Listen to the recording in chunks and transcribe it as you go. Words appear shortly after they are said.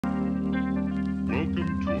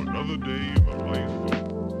Another day in the place.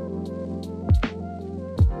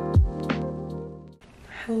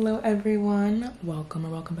 Hello everyone, welcome or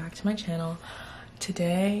welcome back to my channel.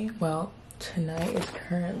 Today, well, tonight is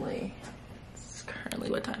currently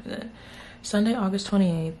what time is it? Sunday, August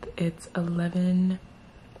 28th. It's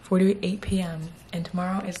 11:48 p.m. and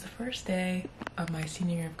tomorrow is the first day of my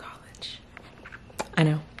senior year of college. I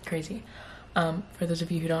know, crazy. For those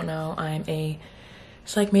of you who don't know, I'm a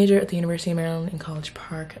psych major at the University of Maryland in College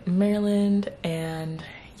Park, Maryland, and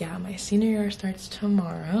yeah, my senior year starts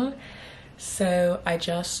tomorrow. So I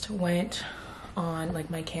just went on like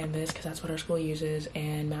my Canvas, because that's what our school uses,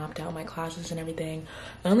 and mapped out my classes and everything.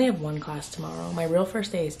 I only have one class tomorrow. My real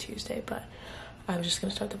first day is Tuesday, but I was just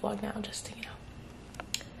gonna start the vlog now just to,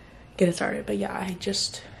 get it started. But yeah, I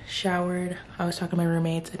just showered. I was talking to my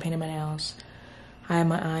roommates. I painted my nails. I had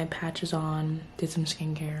my eye patches on, did some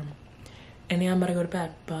skincare, and yeah, I'm about to go to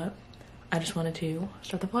bed. But I just wanted to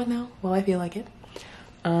start the vlog now while I feel like it.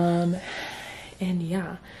 And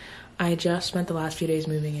yeah, I just spent the last few days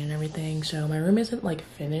moving in and everything, so my room isn't like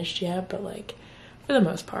finished yet, but like for the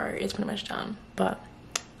most part it's pretty much done. But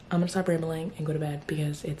I'm gonna stop rambling and go to bed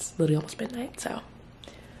because it's literally almost midnight. So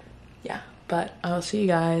yeah, but I'll see you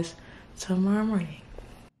guys tomorrow morning.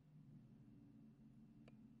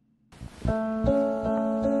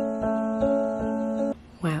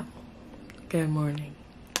 Wow, good morning.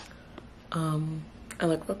 I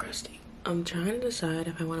look real crusty. I'm trying to decide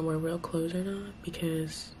if I want to wear real clothes or not,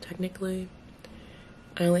 because technically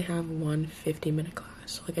I only have one 50-minute class.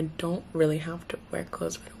 So like I don't really have to wear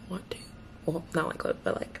clothes if I don't want to. Well, not like clothes,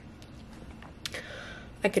 but like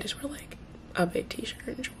I could just wear like a big t-shirt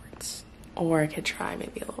and shorts, or I could try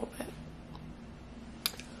maybe a little bit.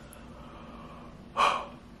 I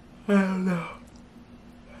don't know.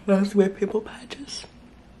 Those wear pimple patches.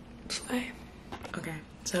 Slay. Okay,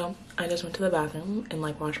 so I just went to the bathroom and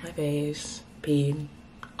like washed my face, peed,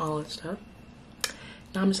 all that stuff.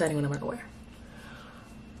 Now I'm deciding what I'm gonna wear.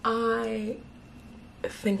 I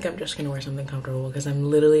think I'm just gonna wear something comfortable because I'm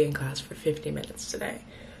literally in class for 50 minutes today.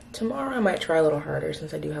 Tomorrow I might try a little harder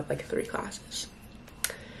since I do have like 3 classes.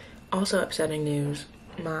 Also upsetting news,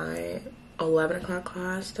 my 11 o'clock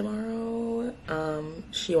class tomorrow,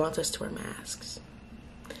 she wants us to wear masks.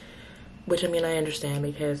 Which, I mean, I understand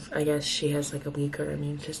because I guess she has like a weaker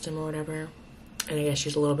immune system or whatever. And I guess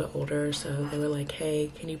she's a little bit older, so they were like,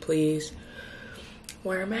 hey, can you please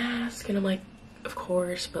wear a mask? And I'm like, of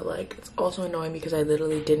course, but like it's also annoying because I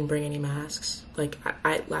literally didn't bring any masks. Like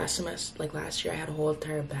last year I had a whole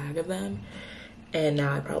entire bag of them, and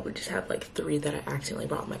now I probably just have like 3 that I accidentally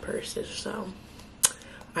brought in my purses. So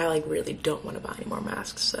I like really don't want to buy any more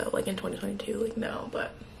masks. So like in 2022, like no,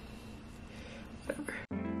 but whatever.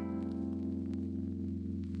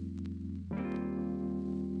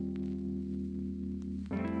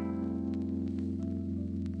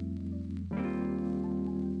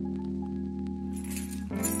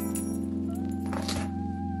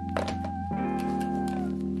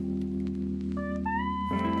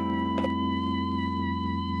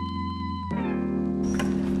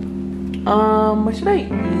 What should I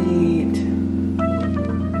eat?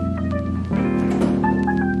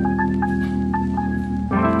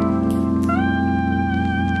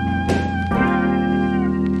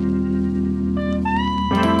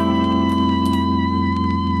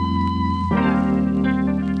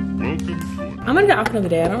 I'm gonna get outfit of the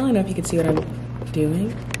day. I don't really know if you can see what I'm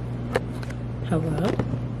doing. Hello?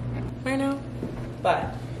 Right now?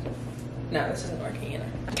 But no, this isn't working either.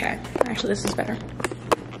 Okay, actually this is better.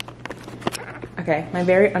 Okay, my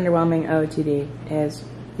very underwhelming OOTD is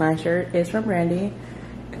my shirt is from Brandy.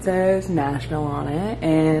 It says Nashville on it,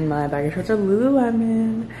 and my baggy shorts are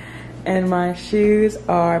Lululemon, and my shoes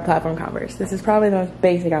are platform Converse. This is probably the most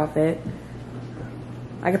basic outfit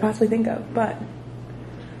I could possibly think of, but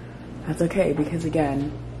that's okay because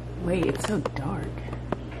again, wait, it's so dark.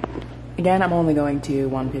 Again, I'm only going to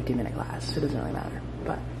one 50-minute class, so it doesn't really matter,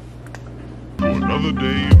 but. Another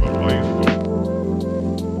day in the place.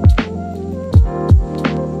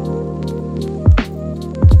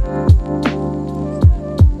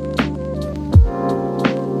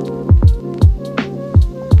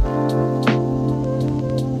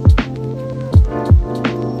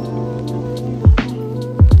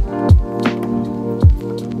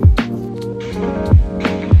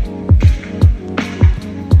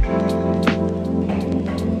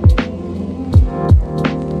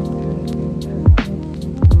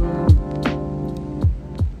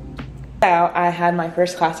 I had my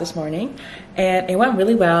first class this morning and it went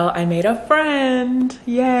really well. I made a friend,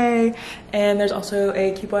 yay. And there's also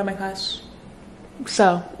a cute boy in my class,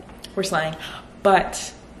 so we're slaying.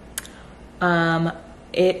 But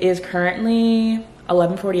It is currently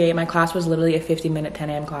 11:48. My class was literally a 50-minute 10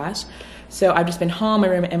 a.m. class. So I've just been home. My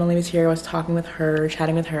roommate Emily was here. I was talking with her,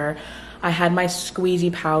 chatting with her. I had my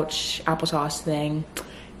squeezy pouch applesauce thing.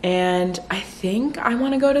 And I think I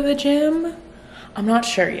want to go to the gym. I'm not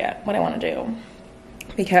sure yet what I want to do.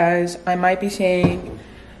 Because I might be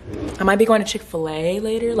going to Chick-fil-A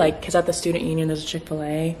later. Like, because at the student union there's a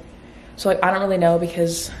Chick-fil-A. So like, I don't really know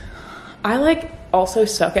because I like also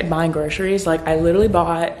suck at buying groceries. Like I literally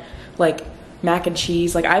bought like mac and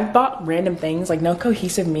cheese. Like I've bought random things, like no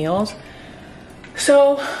cohesive meals.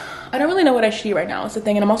 So I don't really know what I should eat right now is the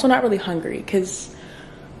thing. And I'm also not really hungry because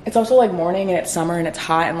it's also like morning and it's summer and it's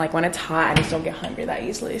hot. And like when it's hot, I just don't get hungry that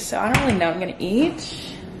easily. So I don't really know what I'm gonna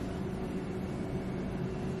eat.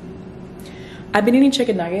 I've been eating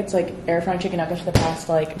chicken nuggets, like air fried chicken nuggets for the past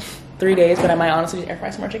like 3 days, but I might honestly just air fry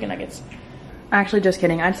some more chicken nuggets. Actually, just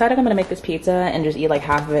kidding. I decided I'm gonna make this pizza and just eat like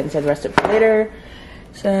half of it and save the rest of it for later.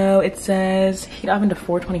 So it says heat oven to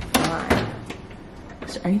 425.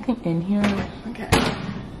 Is there anything in here? Okay.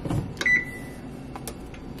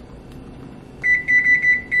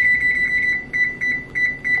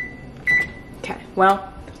 Okay,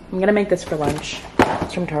 well, I'm gonna make this for lunch.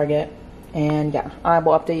 It's from Target. And yeah, I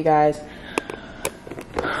will update you guys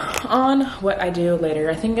on what I do later.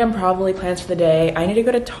 I think I'm probably plans for the day. I need to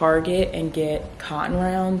go to Target and get cotton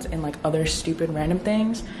rounds and like other stupid random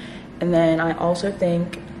things. And then I also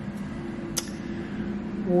think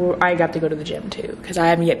I got to go to the gym too because I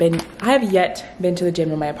have yet been to the gym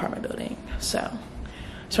in my apartment building. So I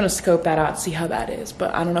just want to scope that out, see how that is.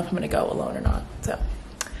 But I don't know if I'm gonna go alone or not. So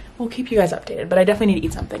we'll keep you guys updated. But I definitely need to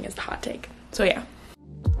eat something is the hot take. So yeah.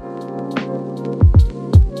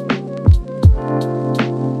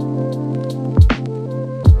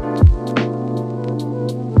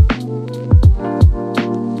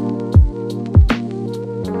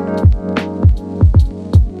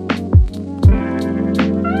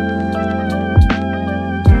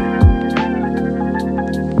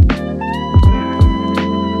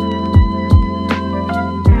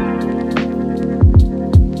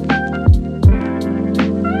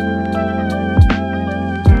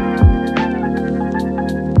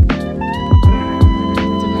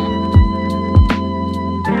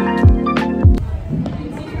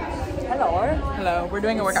 We're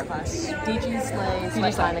doing a workout class. DG slays.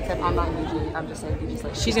 DG slay. Except I'm not DG. I'm just saying DG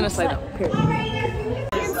slay. She's gonna slay though. Period.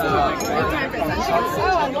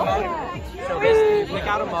 So basically, pick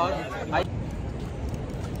out a mug.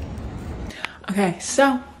 Okay,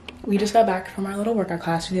 so we just got back from our little workout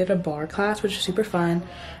class. We did a bar class, which was super fun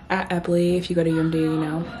at Epley. If you go to UMD, you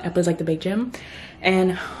know Epley's like the big gym.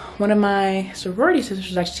 And one of my sorority sisters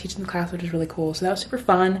was actually teaching the class, which was really cool. So that was super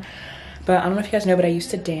fun. But I don't know if you guys know, but I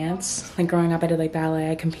used to dance. Like growing up, I did like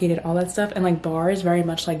ballet, I competed, all that stuff. And like bar is very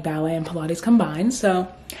much like ballet and Pilates combined. So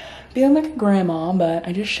feeling like a grandma, but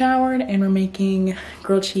I just showered and we're making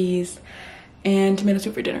grilled cheese and tomato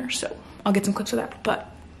soup for dinner. So I'll get some clips of that, but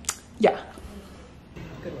yeah.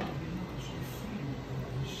 Good one.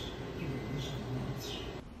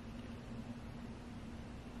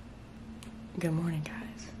 Good morning,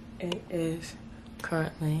 guys. It is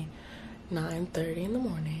currently 9:30 in the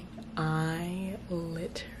morning. I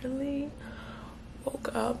literally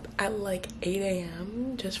woke up at like 8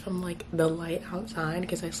 a.m. just from like the light outside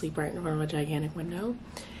because I sleep right in front of a gigantic window.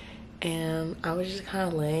 And I was just kind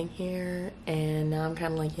of laying here and now I'm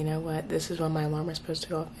kind of like, you know what? This is when my alarm is supposed to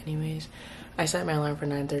go off anyways. I set my alarm for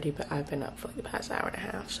 9:30, but I've been up for like the past hour and a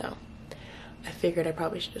half. So I figured I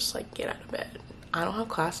probably should just like get out of bed. I don't have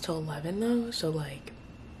class till 11 though. So like,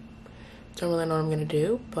 don't really know what I'm gonna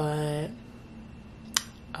do, but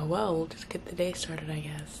oh well, we'll just get the day started, I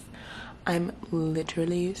guess. I'm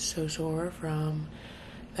literally so sore from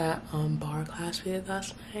that bar class we did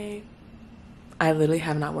last night. I literally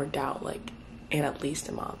have not worked out like in at least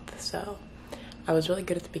a month. So I was really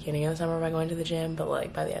good at the beginning of the summer by going to the gym, but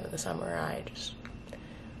like by the end of the summer I just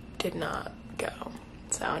did not go.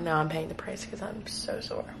 So now I'm paying the price because I'm so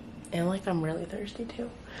sore. And like I'm really thirsty too.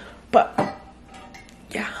 But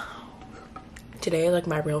yeah. Today is like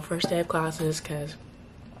my real first day of classes because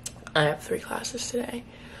I have 3 classes today.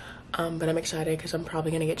 But I'm excited because I'm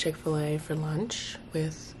probably gonna get Chick-fil-A for lunch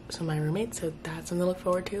with some of my roommates. So that's something to look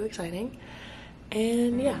forward to, exciting.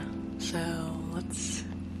 And yeah, so let's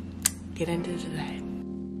get into today.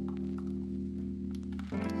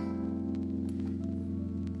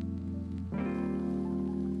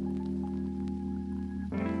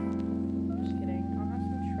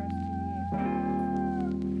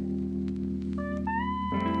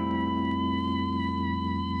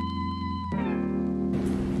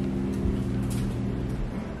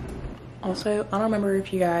 Also, I don't remember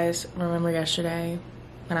if you guys remember yesterday,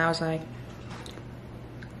 and I was like,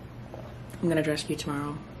 I'm gonna dress cute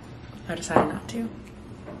tomorrow. I decided not to.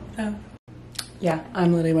 So yeah,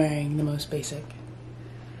 I'm literally wearing the most basic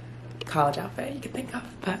college outfit you could think of,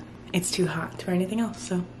 but it's too hot to wear anything else,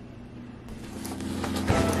 so.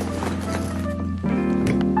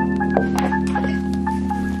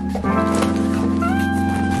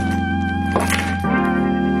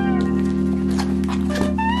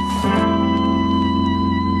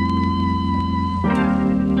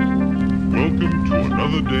 Welcome to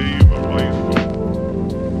another day in the life of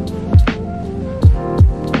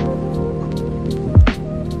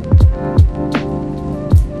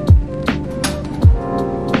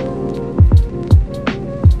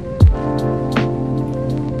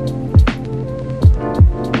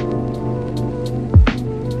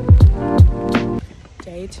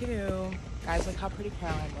Day 2. Guys, look how pretty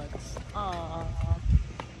Caroline looks. Aww.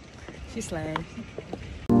 She's slaying.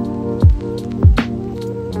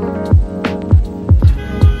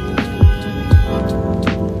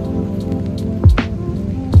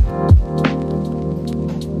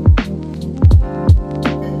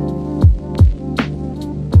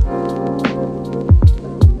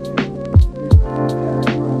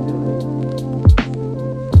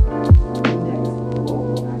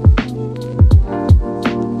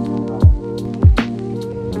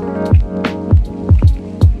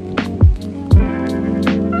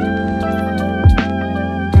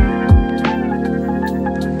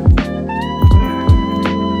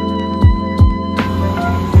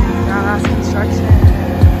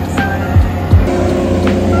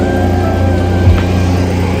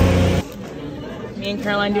 Me and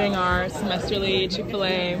Caroline doing our semesterly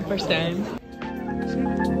Chick-fil-A first day.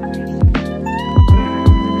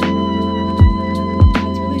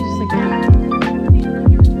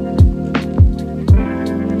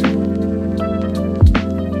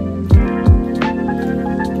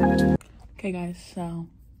 Okay guys, so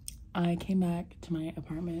I came back to my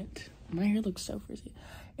apartment. My hair looks so frizzy.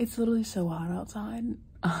 It's literally so hot outside.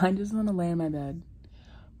 I just want to lay in my bed,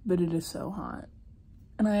 but it is so hot.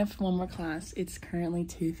 And I have one more class. It's currently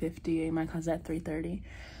 2:50. My class is at 3:30.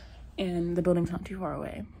 And the building's not too far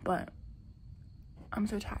away, but I'm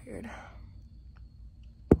so tired.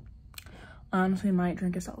 I honestly might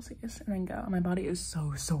drink a Celsius and then go. My body is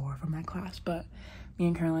so sore from that class, but me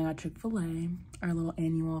and Caroline got Chick-fil-A, our little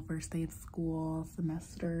annual first day of school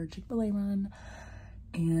semester Chick-fil-A run,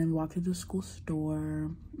 and walked to the school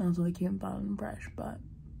store. That was really cute and fun and fresh, but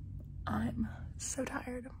I'm so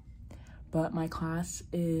tired. But my class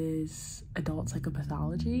is adult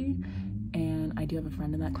psychopathology, and I do have a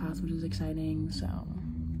friend in that class, which is exciting, so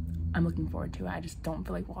I'm looking forward to it. I just don't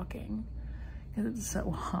feel like walking because it's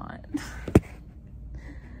so hot.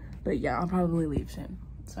 But yeah, I'll probably leave soon.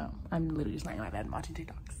 So I'm literally just laying in my bed and watching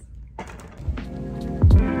TikToks.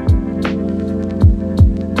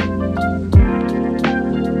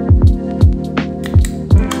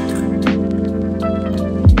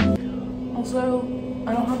 Also,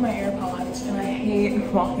 I don't have my AirPods and I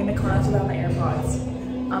hate walking to class without my AirPods.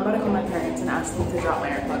 I'm about to call my parents and ask them to drop my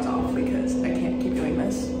AirPods off because I can't keep doing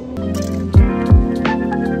this.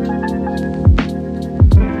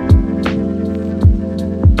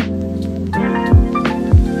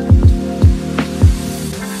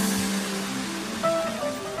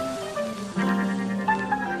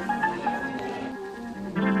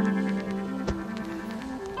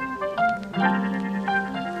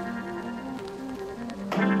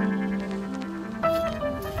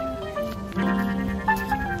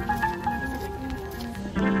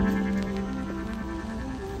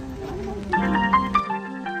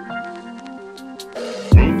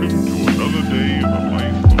 welcome to another day in the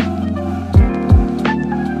life of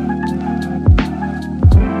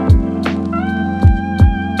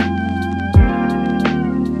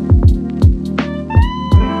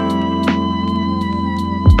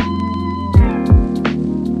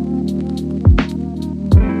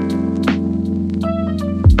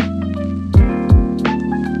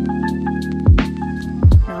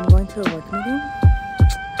Now I'm going to a work meeting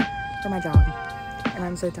for my job, and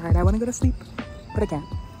I'm so tired. I want to go to sleep, but I can't.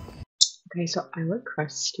 Okay, so I look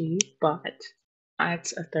crusty, but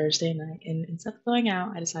it's a Thursday night, and instead of going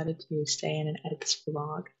out, I decided to stay in and edit this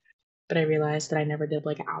vlog. But I realized that I never did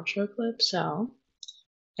like an outro clip, so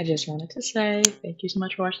I just wanted to say thank you so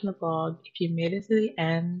much for watching the vlog. If you made it to the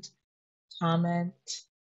end, comment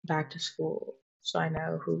back to school so I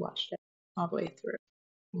know who watched it all the way through.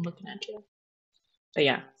 I'm looking at you. But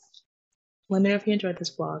yeah, let me know if you enjoyed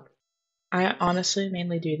this vlog. I honestly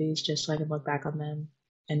mainly do these just so I can look back on them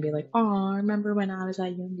and be like, oh, remember when I was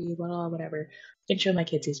at UMD, blah, blah, whatever. I can show my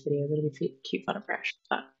kids these videos. It'll be cute, fun, and fresh.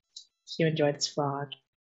 But if you enjoyed this vlog,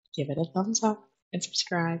 give it a thumbs up and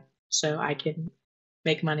subscribe so I can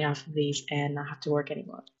make money off of these and not have to work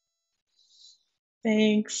anymore.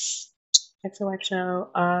 Thanks.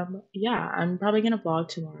 XOXO. Yeah, I'm probably gonna vlog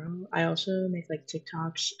tomorrow. I also make like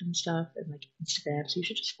TikToks and stuff and like Instagram, so you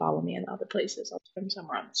should just follow me in other places. I'll put them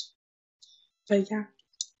somewhere else. But yeah,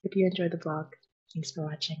 hope you enjoyed the vlog. Thanks for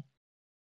watching.